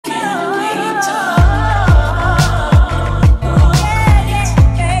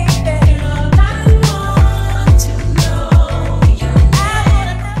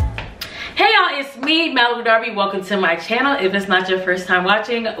everybody, welcome to my channel. If it's not your first time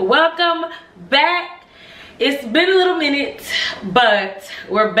watching, welcome back. It's been a little minute, but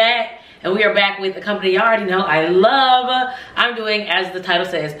we're back, and we are back with a company y'all already know I love. I'm doing, as the title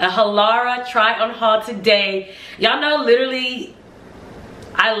says, a Halara try on haul today. Y'all know literally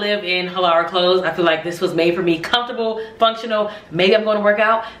I live in Halara clothes. I feel like this was made for me, comfortable, functional. Maybe I'm going to work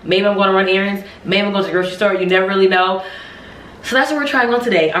out, maybe I'm going to run errands, maybe I'm going to the grocery store, you never really know. So that's what we're trying on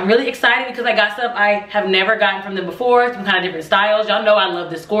today. I'm really excited because I got stuff I have never gotten from them before, some kind of different styles. Y'all know I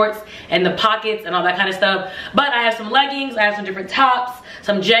love the skirts and the pockets and all that kind of stuff. But I have some leggings, I have some different tops,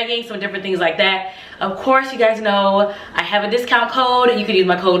 some jeggings, some different things like that. Of course, you guys know I have a discount code. You can use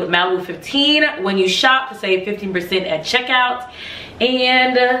my code Malibu15 when you shop to save 15% at checkout.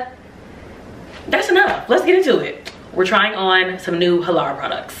 And that's enough. Let's get into it. We're trying on some new Halara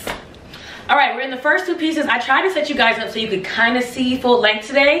products. All right, we're in the first two pieces. I tried to set you guys up so you could kind of see full length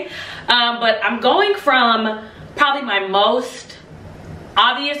today, but I'm going from probably my most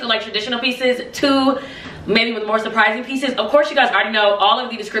obvious or like traditional pieces to maybe with more surprising pieces. Of course, you guys already know all of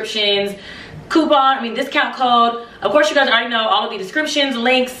the descriptions, discount code. Of course, you guys already know all of the descriptions,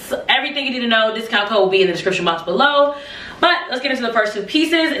 links, everything you need to know. Discount code will be in the description box below. But let's get into the first two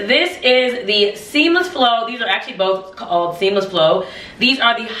pieces. This is the seamless flow. These are actually both called seamless flow. These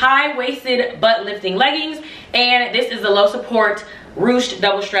are the high-waisted butt lifting leggings, and this is the low support ruched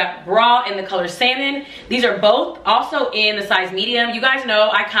double strap bra in the color salmon. These are both also in the size medium. You guys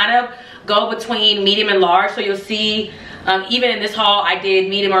know I kind of go between medium and large, so you'll see even in this haul I did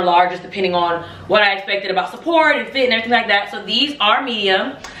medium or large just depending on what I expected about support and fit and everything like that. So these are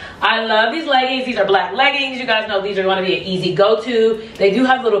medium. I love these leggings. These are black leggings. You guys know these are going to be an easy go-to. They do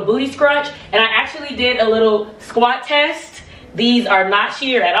have a little booty scrunch, and I actually did a little squat test. These are not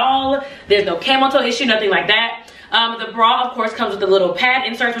sheer at all. There's no camel toe issue, nothing like that. The bra, of course, comes with the little pad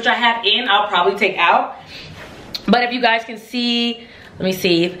inserts, which I have in. I'll probably take out. But if you guys can see, let me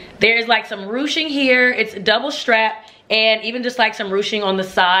see. There's like some ruching here. It's double strap, and even just like some ruching on the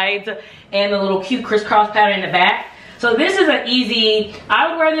sides, and the little cute crisscross pattern in the back. So this is an easy, I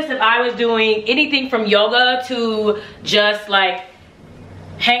would wear this if I was doing anything from yoga to just like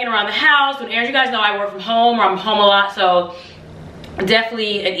hanging around the house. When you guys know I work from home, or I'm home a lot, so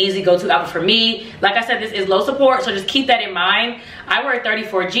definitely an easy go-to outfit for me. Like I said, this is low support, so just keep that in mind. I wear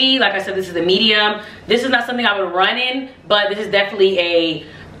 34G. Like I said, this is a medium. This is not something I would run in, but this is definitely a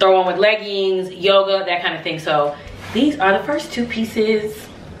throw on with leggings, yoga, that kind of thing. So these are the first two pieces.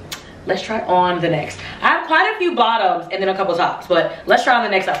 Let's try on the next. I have quite a few bottoms and then a couple tops, but let's try on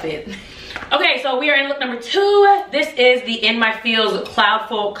the next outfit. Okay, so we are in look number 2. This is the In My Feels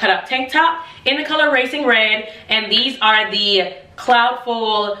Cloudful cutout tank top in the color Racing Red, and these are the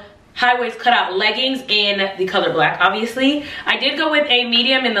Cloudful high waist cutout leggings in the color black. Obviously, I did go with a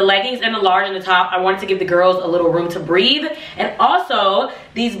medium in the leggings and a large in the top. I wanted to give the girls a little room to breathe, and also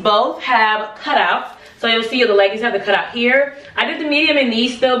these both have cutouts. So you'll see the leggings have the cutout here. I did the medium in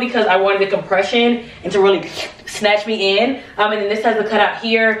these still because I wanted the compression and to really snatch me in. And then this has the cutout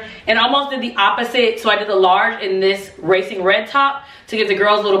here. And almost did the opposite. So I did the large in this Racing Red top to give the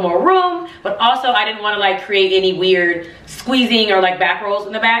girls a little more room. But also I didn't want to like create any weird squeezing or like back rolls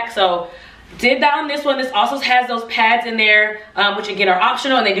in the back. So did that on this one. This also has those pads in there, which again are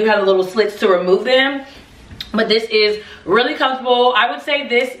optional. And they do have the little slits to remove them. But this is really comfortable. I would say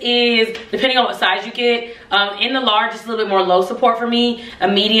this is, depending on what size you get, in the large, it's a little bit more low support for me. A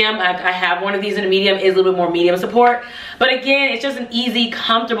medium, I have one of these in a medium, is a little bit more medium support. But again, it's just an easy,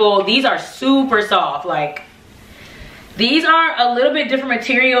 comfortable. These are super soft. Like, these are a little bit different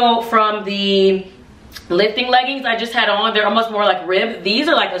material from the lifting leggings I just had on. They're almost more like rib. These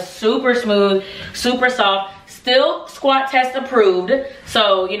are like a super smooth, super soft. Still squat test approved,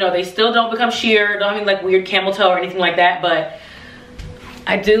 so you know they still don't become sheer, don't have like weird camel toe or anything like that, but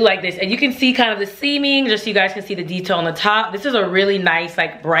I do like this. And you can see kind of the seaming, just so you guys can see the detail on the top. This is a really nice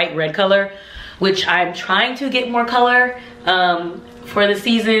like bright red color, which I'm trying to get more color for the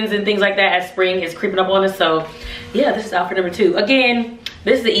seasons and things like that as spring is creeping up on us. So yeah, this is outfit number 2. Again,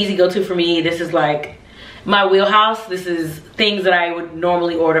 this is the easy go-to for me. This is like my wheelhouse. This is things that I would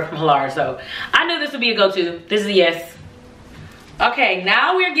normally order from Halara, so I knew this would be a go-to. This is a yes. Okay,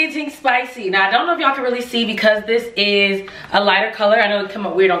 now we're getting spicy. Now I don't know if y'all can really see because this is a lighter color. I know it come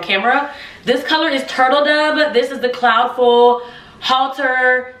up weird on camera. This color is Turtledove. This is the Cloudful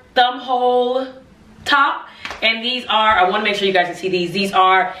Halter thumb hole top. And these are, I want to make sure you guys can see these. These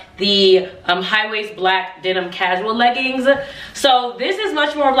are the high waist black denim casual leggings. So this is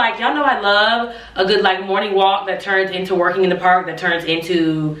much more of like, y'all know I love a good like morning walk that turns into working in the park, that turns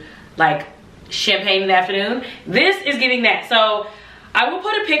into like champagne in the afternoon. This is giving that. So I will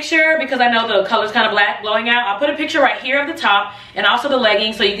put a picture because I know the color's kind of black blowing out. I'll put a picture right here of the top and also the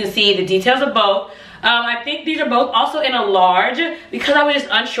leggings so you can see the details of both. I think these are both also in a large because I was just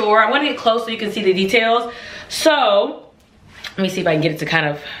unsure. I want to get close so you can see the details. So let me see if I can get it to kind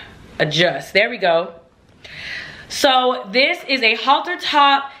of adjust. There we go. So this is a halter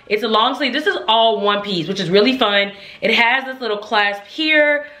top. It's a long sleeve. This is all one piece, which is really fun. It has this little clasp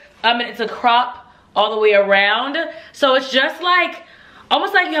here. And it's a crop all the way around. So it's just like,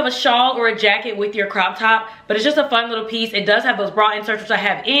 almost like you have a shawl or a jacket with your crop top, but it's just a fun little piece. It does have those bra inserts, which I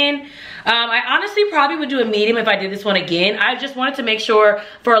have in. I honestly probably would do a medium if I did this one again. I just wanted to make sure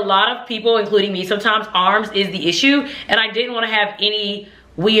for a lot of people, including me sometimes, arms is the issue. And I didn't want to have any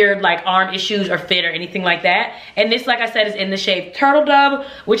weird like arm issues or fit or anything like that. And this, like I said, is in the shade Turtledove,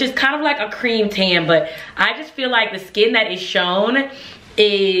 which is kind of like a cream tan, but I just feel like the skin that is shown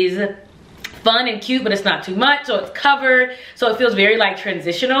is fun and cute, but it's not too much, so it's covered, so it feels very like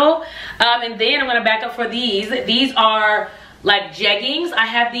transitional. And then I'm gonna back up for these. These are like jeggings. I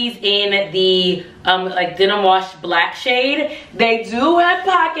have these in the like denim wash black shade. They do have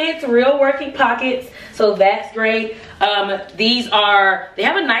pockets, real working pockets, so that's great. These are, they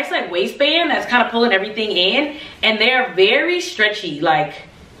have a nice like waistband that's kind of pulling everything in, and they're very stretchy, like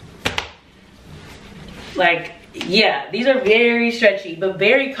yeah, these are very stretchy, but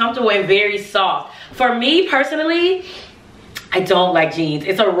very comfortable and very soft. For me personally, I don't like jeans.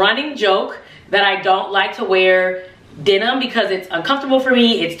 It's a running joke that I don't like to wear denim because it's uncomfortable for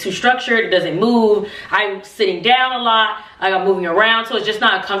me. It's too structured, it doesn't move. I'm sitting down a lot, I'm moving around, so it's just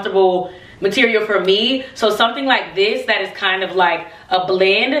not a comfortable material for me. So something like this that is kind of like a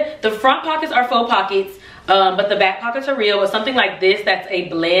blend. The front pockets are faux pockets, but the back pockets are real. But something like this that's a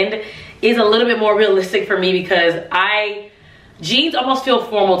blend is a little bit more realistic for me because jeans almost feel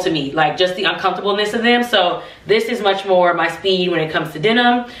formal to me, like just the uncomfortableness of them. So this is much more my speed when it comes to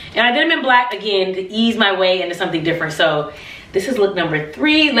denim. And I did them in black again to ease my way into something different. So this is look number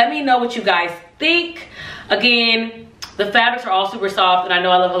 3. Let me know what you guys think. Again, the fabrics are all super soft, and I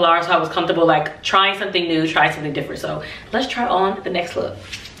know I love Halara, so I was comfortable like trying something new, trying something different. So let's try on the next look.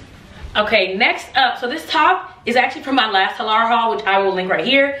 Okay, next up, so this top is actually from my last Halara haul, which I will link right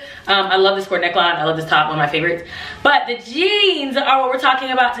here. I love this square neckline. I love this top, one of my favorites. But the jeans are what we're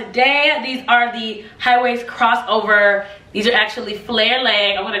talking about today. These are the high waist crossover. These are actually flare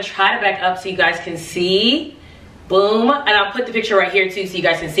leg. I'm gonna try to back up so you guys can see. Boom, and I'll put the picture right here too so you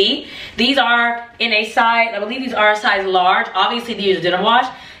guys can see. These are in a size, I believe these are a size large. Obviously these are denim wash.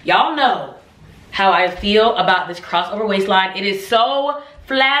 Y'all know how I feel about this crossover waistline. It is so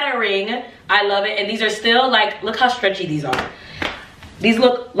flattering. I love it. And these are still like, look how stretchy these are. These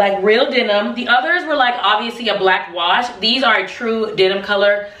look like real denim. The others were like obviously a black wash. These are a true denim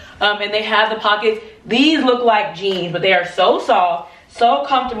color, and they have the pockets. These look like jeans, but they are so soft, so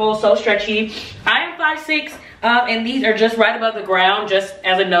comfortable, so stretchy. I am 5'6", and these are just right above the ground, just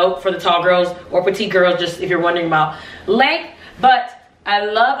as a note for the tall girls or petite girls, just if you're wondering about length. But I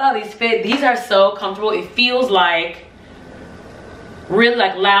love how these fit. These are so comfortable. It feels like really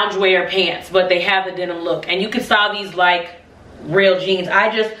like loungewear pants, but they have the denim look, and you can style these like real jeans.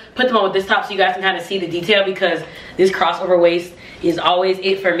 I just put them on with this top so you guys can kind of see the detail because this crossover waist is always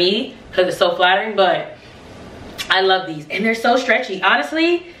it for me because it's so flattering. But I love these, and they're so stretchy.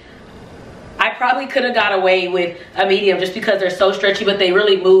 Honestly, I probably could have got away with a medium just because they're so stretchy, but they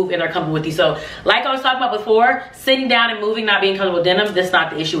really move and they're comfortable with these. So like I was talking about before, sitting down and moving, not being comfortable with denim, that's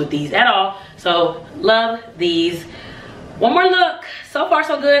not the issue with these at all. So love these. One more look. So far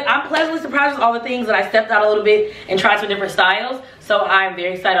so good. I'm pleasantly surprised with all the things that I stepped out a little bit and tried some different styles. So I'm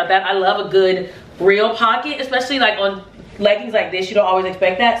very excited about that. I love a good real pocket, especially like on leggings like this. You don't always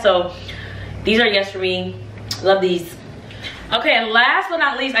expect that. So these are yes for me. Love these. Okay, and last but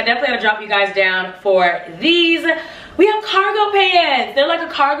not least, I definitely had to drop you guys down for these. We have cargo pants. They're like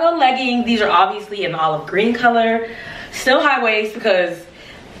a cargo legging. These are obviously in the olive green color. Still high waist because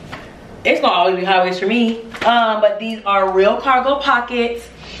it's gonna always be high waist for me. But these are real cargo pockets.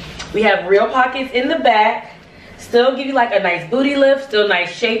 We have real pockets in the back. Still give you like a nice booty lift, still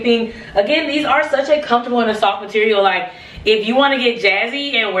nice shaping. Again, these are such a comfortable and a soft material. Like if you wanna get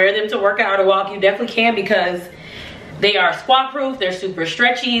jazzy and wear them to work out or to walk, you definitely can because they are squat proof, they're super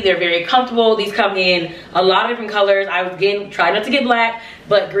stretchy, they're very comfortable. These come in a lot of different colors. I would again try not to get black,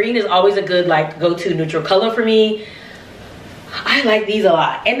 but green is always a good like go-to neutral color for me. I like these a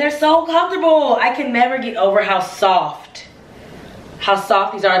lot, and they're so comfortable. I can never get over how soft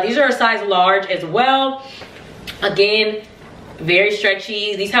these are. These are a size large as well. Again, very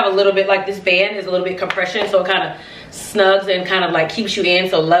stretchy. These have a little bit like this band is a little bit compression, so it kind of snugs and kind of like keeps you in,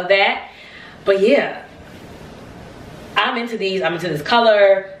 so love that. But yeah, I'm into these. I'm into this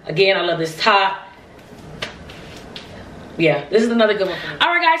color. Again, I love this top. Yeah, this is another good one for me. All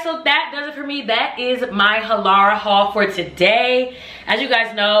right, guys, so that does it for me. That is my Halara haul for today. As you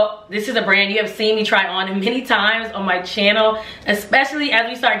guys know, this is a brand you have seen me try on many times on my channel, especially as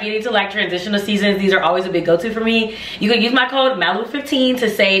we start getting to like transitional seasons. These are always a big go-to for me. You can use my code Malibu15 to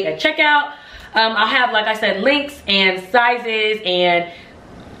save at checkout. I'll have, like I said, links and sizes and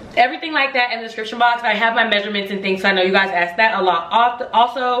everything like that in the description box. I have my measurements and things, so I know you guys ask that a lot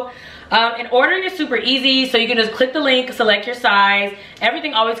also. And ordering is super easy, so you can just click the link, select your size.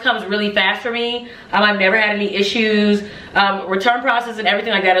 Everything always comes really fast for me. I've never had any issues. Return process and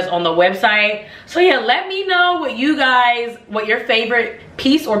everything like that is on the website. So yeah, let me know what your favorite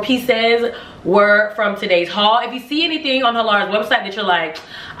piece or pieces were from today's haul. If you see anything on Halara's website that you're like,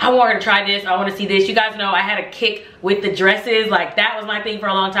 I want to try this, I want to see this. You guys know I had a kick with the dresses. Like, that was my thing for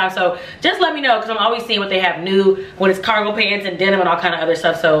a long time. So just let me know, because I'm always seeing what they have new when it's cargo pants and denim and all kind of other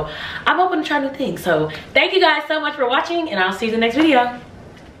stuff. So I'm open to try new things. So thank you guys so much for watching, and I'll see you in the next video.